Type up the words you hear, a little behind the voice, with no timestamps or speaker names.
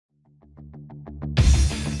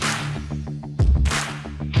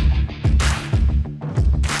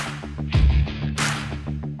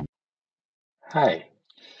Hi,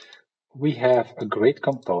 we have a great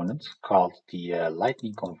component called the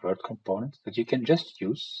Lightning Convert component that you can just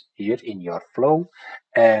use here in your flow.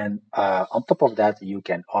 And on top of that, you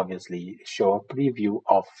can obviously show a preview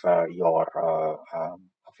of your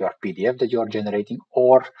PDF that you're generating,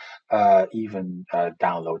 or even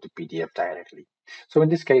download the PDF directly. So in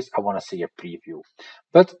this case, I want to see a preview,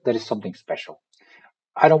 but there is something special.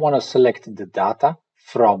 I don't want to select the data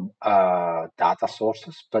from data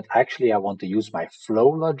sources, but actually I want to use my flow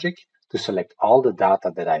logic to select all the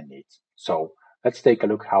data that I need. So let's take a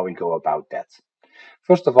look how we go about that.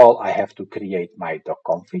 First of all, I have to create my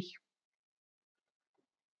doc.config.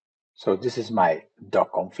 So this is my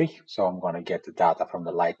doc.config. So I'm going to get the data from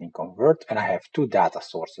the Lightning Convert, and I have two data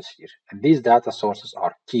sources here. And these data sources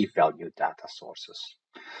are key value data sources.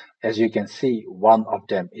 As you can see, one of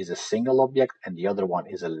them is a single object and the other one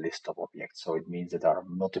is a list of objects. So it means that there are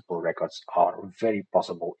multiple records are very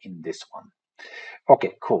possible in this one.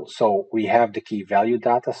 Okay, cool. So we have the key value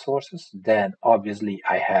data sources. Then obviously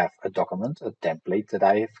I have a document, a template that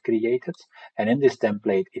I have created. And in this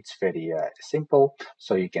template, it's very simple.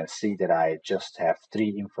 So you can see that I just have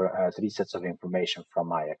three sets of information from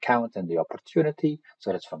my account and the opportunity.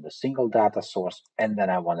 So that's from the single data source. And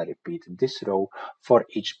then I want to repeat this row for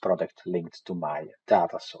each product linked to my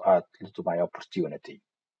to my opportunity.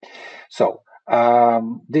 So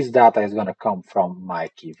this data is going to come from my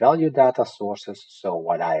key value data sources. So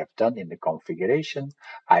what I have done in the configuration,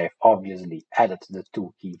 I have obviously added the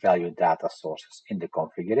two key value data sources in the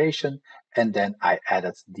configuration, and then I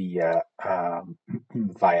added the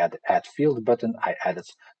via the add field button, I added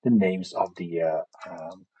the names of the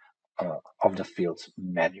fields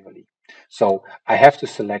manually. So I have to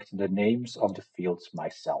select the names of the fields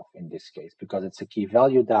myself in this case, because it's a key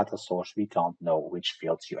value data source. We can't know which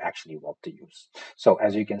fields you actually want to use. So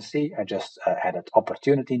as you can see, I just added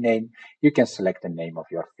opportunity name. You can select the name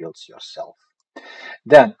of your fields yourself.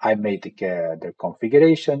 Then I made the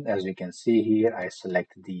configuration. As you can see here, I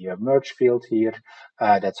select the merge field here.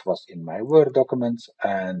 That was in my Word document.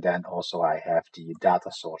 And then also I have the data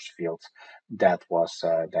source field that was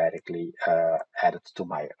directly added to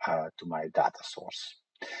my data source.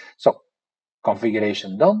 So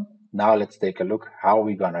configuration done. Now let's take a look how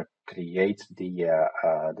we're gonna create the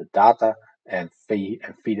data and feed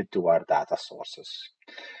it to our data sources.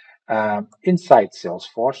 Inside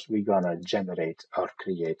Salesforce, we're gonna generate or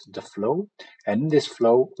create the flow. And in this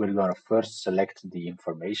flow, we're gonna first select the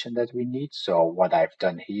information that we need. So what I've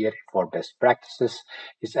done here for best practices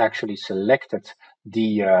is actually selected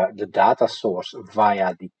the data source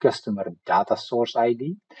via the customer data source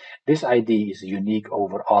ID. This ID is unique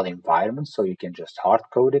over all environments, so you can just hard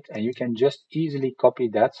code it and you can just easily copy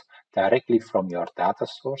that directly from your data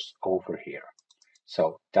source over here.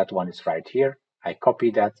 So that one is right here. I copy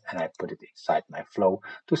that and I put it inside my flow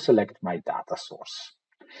to select my data source.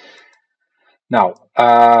 Now,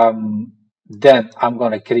 then I'm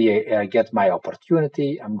going to get my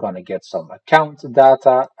opportunity. I'm going to get some account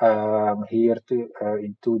data here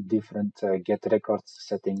in two different get records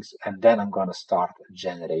settings. And then I'm going to start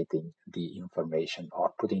generating the information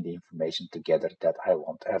or putting the information together that I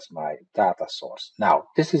want as my data source. Now,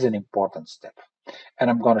 this is an important step. And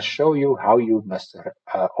I'm going to show you how you must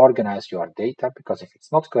organize your data, because if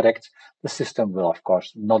it's not correct, the system will, of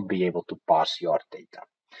course, not be able to parse your data.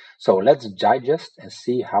 So let's digest and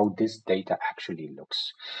see how this data actually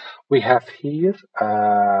looks. We have here,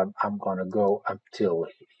 I'm going to go until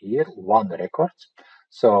here, one record.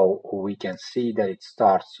 So we can see that it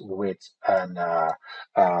starts with an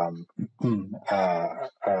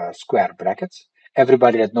square bracket.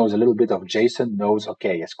 Everybody that knows a little bit of JSON knows,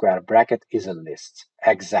 okay, a square bracket is a list.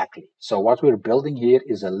 Exactly. So what we're building here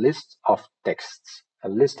is a list of texts, a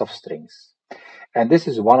list of strings. And this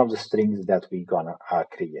is one of the strings that we're gonna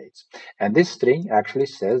create. And this string actually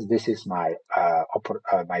says this is my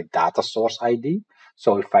my data source ID.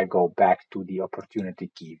 So if I go back to the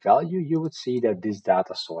opportunity key value, you would see that this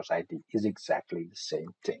data source ID is exactly the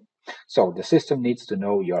same thing. So the system needs to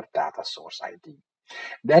know your data source ID.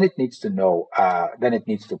 Then it needs to know, then it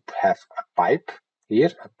needs to have a pipe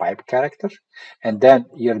here, a pipe character. And then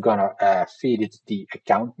you're gonna feed it the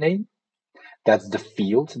account name. That's the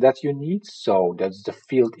field that you need. So that's the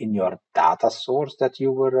field in your data source that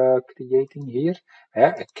you were creating here,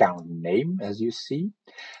 account name, as you see.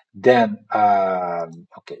 Then,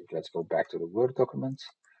 okay, let's go back to the Word document.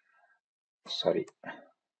 Sorry.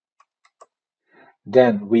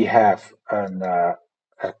 Then we have a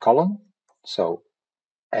column. So,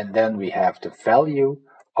 and then we have the value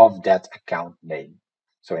of that account name.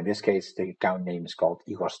 So in this case, the account name is called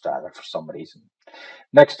Igor Stader for some reason.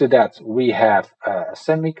 Next to that, we have a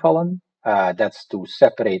semicolon. that's to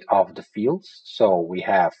separate off the fields. So we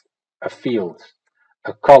have a field,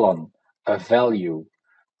 a column, a value,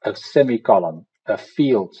 a semicolon, a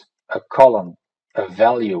field, a column, a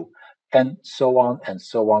value, and so on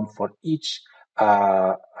for each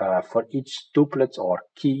tuplet or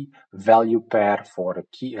key value pair for a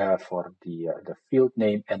key for the field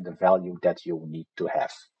name and the value that you need to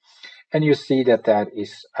have. And you see that there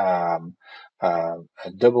is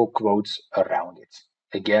double quotes around it.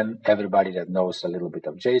 Again, everybody that knows a little bit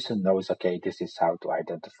of JSON knows, okay, this is how to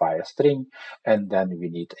identify a string, and then we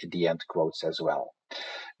need the end quotes as well.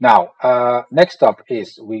 Now, next up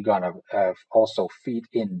is we're gonna also feed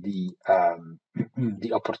in the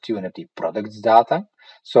the opportunity products data.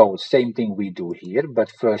 So same thing we do here,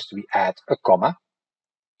 but first we add a comma.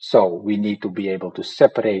 So we need to be able to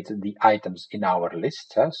separate the items in our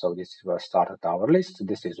list. So this is where started our list.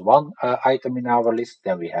 This is one item in our list.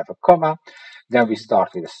 Then we have a comma. Then we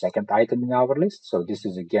start with a second item in our list. So this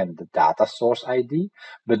is again the data source ID,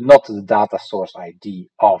 but not the data source ID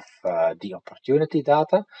of the opportunity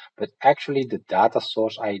data, but actually the data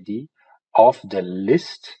source ID of the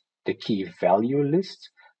list, the key value list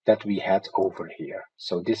that we had over here.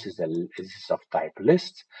 So this is of type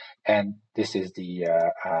list, and this is the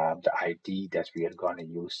ID that we are going to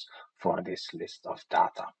use for this list of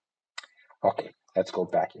data. Okay, let's go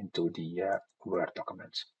back into the Word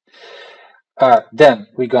document. Then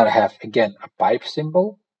we're going to have again a pipe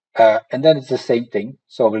symbol, and then it's the same thing.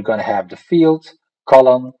 So we're going to have the field,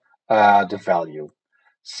 column, the value,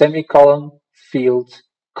 semicolon, field,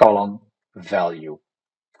 column, value.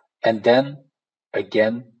 And then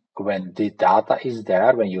again, when the data is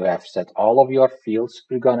there, when you have set all of your fields,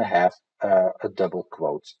 we're going to have a double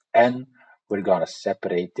quote. And we're going to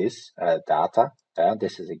separate this data.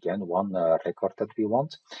 This is again one record that we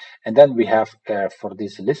want. And then we have, for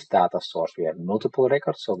this list data source, we have multiple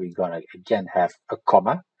records. So we're going to again have a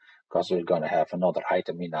comma, because we're going to have another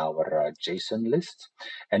item in our JSON list.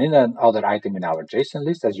 And in another item in our JSON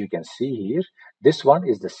list, as you can see here, this one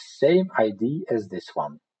is the same ID as this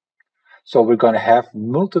one. So we're going to have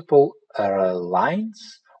multiple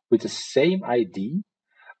lines with the same ID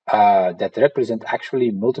that represent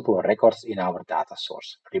actually multiple records in our data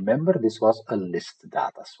source. Remember, this was a list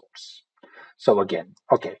data source. So again,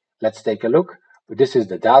 okay, let's take a look. This is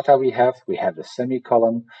the data we have. We have the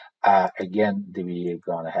semicolon. Again, we're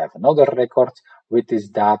going to have another record with this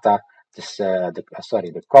data. This,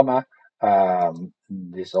 the comma.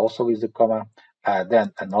 This also is the comma.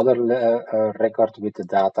 Then another record with the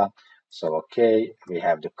data. So, okay, we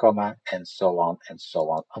have the comma and so on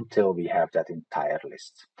until we have that entire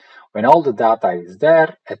list. When all the data is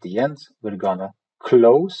there, at the end, we're gonna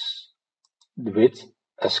close with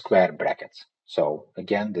a square bracket. So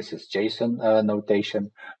again, this is JSON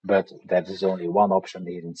notation, but that is only one option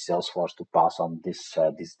here in Salesforce to pass on this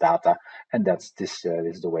data, and this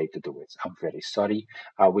is the way to do it. I'm very sorry.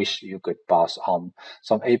 I wish you could pass on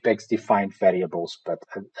some Apex defined variables, but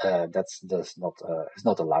is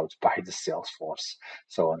not allowed by the Salesforce.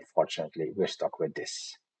 So unfortunately, we're stuck with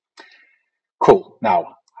this. Cool.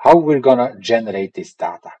 Now, how we're gonna generate this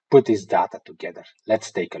data, put this data together. Let's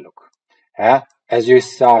take a look. As you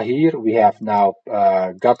saw here, we have now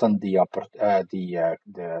gotten the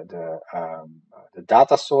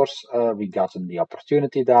data source. We gotten the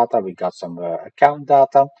opportunity data. We got some account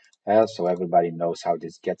data. So everybody knows how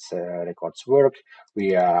this gets records work. We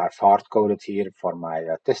have hard coded here for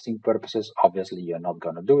my testing purposes. Obviously, you're not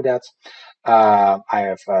going to do that. I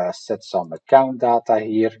have set some account data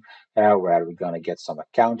here where we're going to get some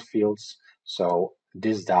account fields. So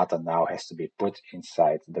this data now has to be put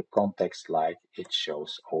inside the context like it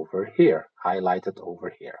shows over here, highlighted over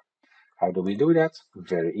here. How do we do that?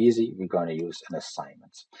 Very easy. We're going to use an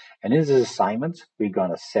assignment. And in this assignment, we're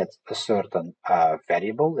going to set a certain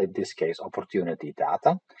variable, in this case, opportunity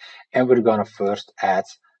data. And we're going to first add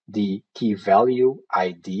the key value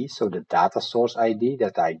ID, so the data source ID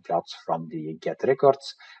that I got from the get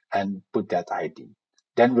records, and put that ID.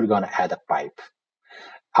 Then we're going to add a pipe.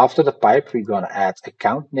 After the pipe, we're going to add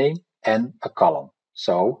account name and a column.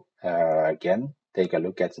 So again, take a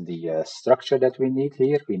look at the structure that we need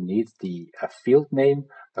here. We need the field name,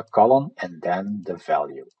 a column, and then the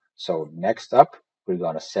value. So next up, we're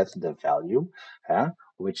going to set the value,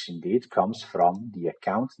 which indeed comes from the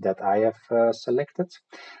account that I have selected.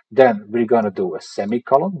 Then we're going to do a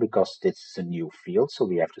semicolon because this is a new field, so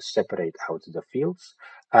we have to separate out the fields.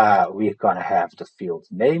 We're going to have the field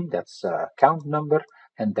name, that's account number,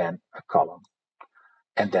 and then a column,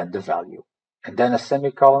 and then the value, and then a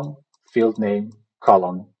semicolon, field name,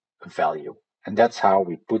 column, value. And that's how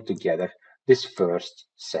we put together this first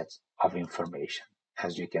set of information.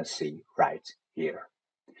 as you can see right here.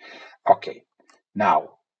 Okay,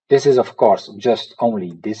 now this is of course just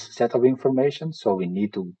only this set of information, so we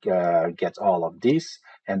need to get all of these,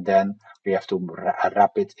 and then we have to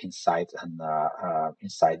wrap it inside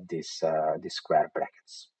inside this these square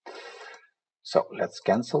brackets. So let's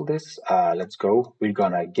cancel this. Let's go. We're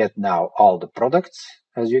gonna get now all the products,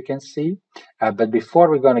 as you can see. But before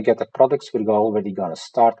we're gonna get the products, we're already gonna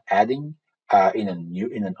start adding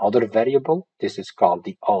in another variable. This is called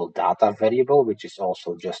the all data variable, which is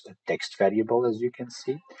also just a text variable, as you can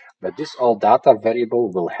see. But this all data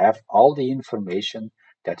variable will have all the information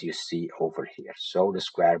that you see over here. So the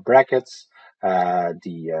square brackets,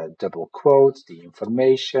 the double quotes, the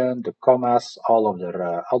information, the commas, all of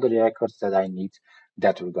the other records that I need,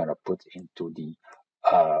 that we're going to put into the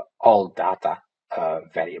all data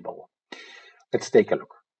variable. Let's take a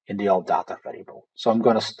look in the all data variable. So I'm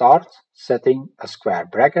going to start setting a square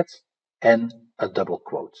bracket and a double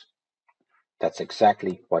quote. That's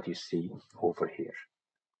exactly what you see over here.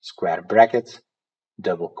 Square bracket,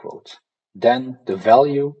 double quote. Then the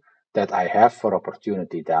value that I have for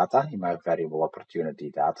opportunity data in my variable opportunity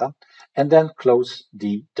data, and then close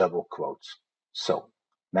the double quotes. So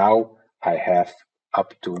now I have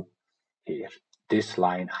up to here. This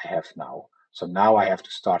line I have now. So now I have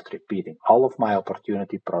to start repeating all of my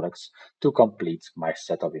opportunity products to complete my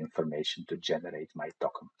set of information to generate my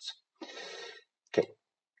documents. Okay.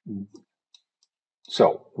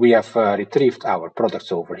 So we have retrieved our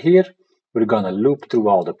products over here. We're going to loop through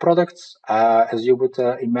all the products, as you would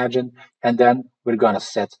imagine, and then we're going to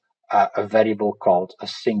set a variable called a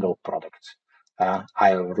single product.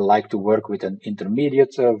 I would like to work with an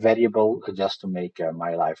intermediate variable just to make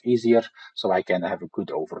my life easier, so I can have a good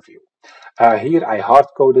overview. Here I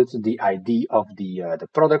hard-coded the ID of the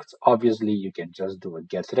product. Obviously, you can just do a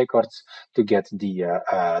get records to get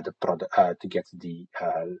the product to get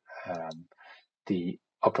the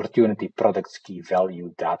opportunity products key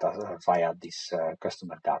value data via this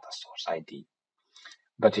customer data source ID.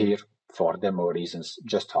 But here, for demo reasons,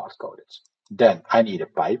 just hard coded. Then I need a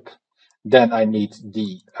pipe. Then I need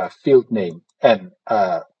the field name and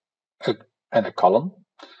a column.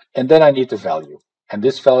 And then I need a value. And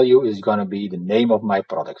this value is going to be the name of my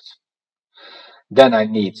product. Then I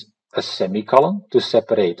need a semicolon to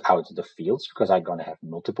separate out the fields, because I'm going to have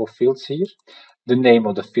multiple fields here. The name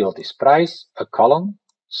of the field is price, a column.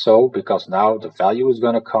 So because now the value is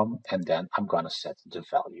going to come, and then I'm going to set the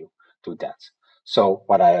value to that. So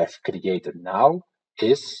what I have created now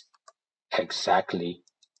is exactly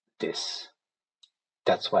this.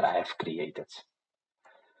 That's what I have created.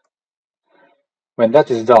 When that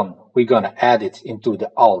is done, we're going to add it into the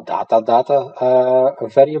all data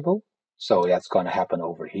variable. So that's going to happen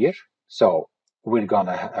over here. So we're going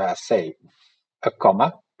to say a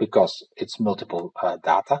comma, because it's multiple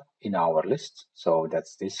data in our list. So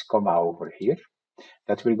that's this comma over here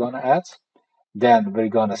that we're going to add. Then we're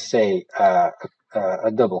going to say a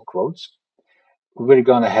double quotes. We're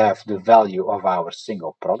going to have the value of our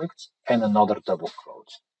single product and another double quote.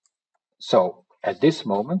 So at this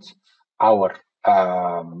moment, our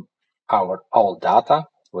all data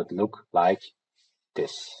would look like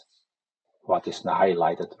this, what is now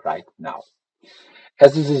highlighted right now.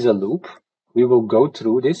 As this is a loop, we will go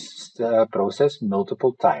through this process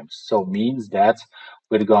multiple times. So means that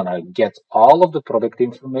we're gonna get all of the product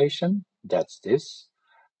information, that's this,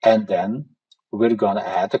 and then we're gonna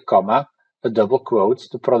add a comma, a double quote,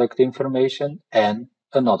 the product information, and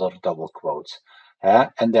another double quote.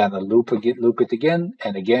 And then loop it again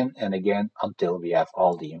and again and again until we have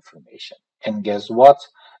all the information. And guess what?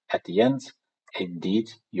 At the end, indeed,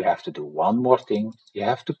 you have to do one more thing. You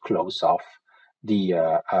have to close off the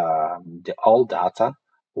all data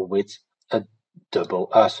with a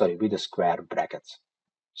with a square bracket.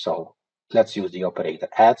 So let's use the operator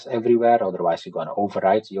add everywhere. Otherwise, you're going to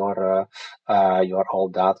overwrite your all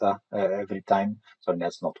data every time. So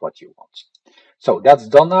that's not what you want. So that's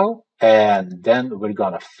done now, and then we're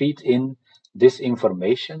going to feed in this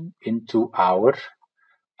information into our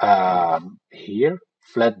here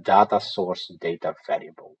flat data source data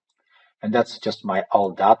variable. And that's just my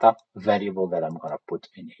all data variable that I'm going to put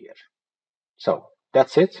in here. So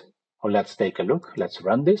that's it. Well, let's take a look. Let's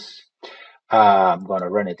run this. I'm going to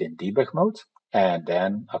run it in debug mode. And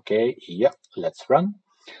then, okay, yeah, let's run.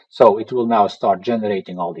 So it will now start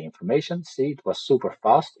generating all the information. See, it was super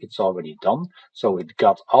fast. It's already done. So it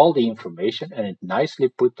got all the information and it nicely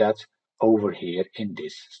put that over here in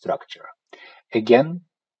this structure. Again,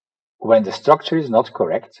 when the structure is not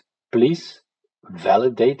correct, please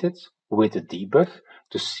validate it with a debug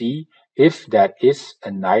to see if there is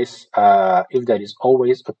a nice, if there is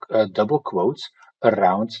always a double quote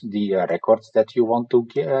around the records that you want to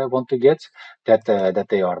get, that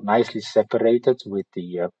they are nicely separated with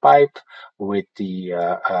the pipe, with the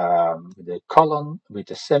colon, with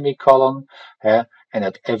the semicolon, uh, and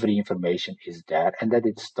that every information is there, and that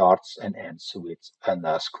it starts and ends with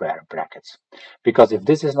a square bracket. Because if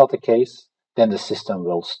this is not the case, then the system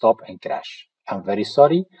will stop and crash. I'm very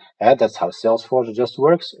sorry. That's how Salesforce just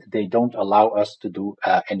works. They don't allow us to do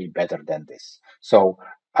any better than this. So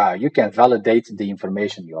you can validate the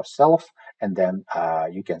information yourself, and then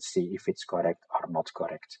you can see if it's correct or not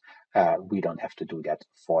correct. We don't have to do that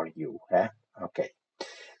for you. Okay.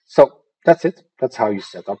 So that's it. That's how you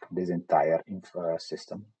set up this entire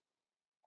system.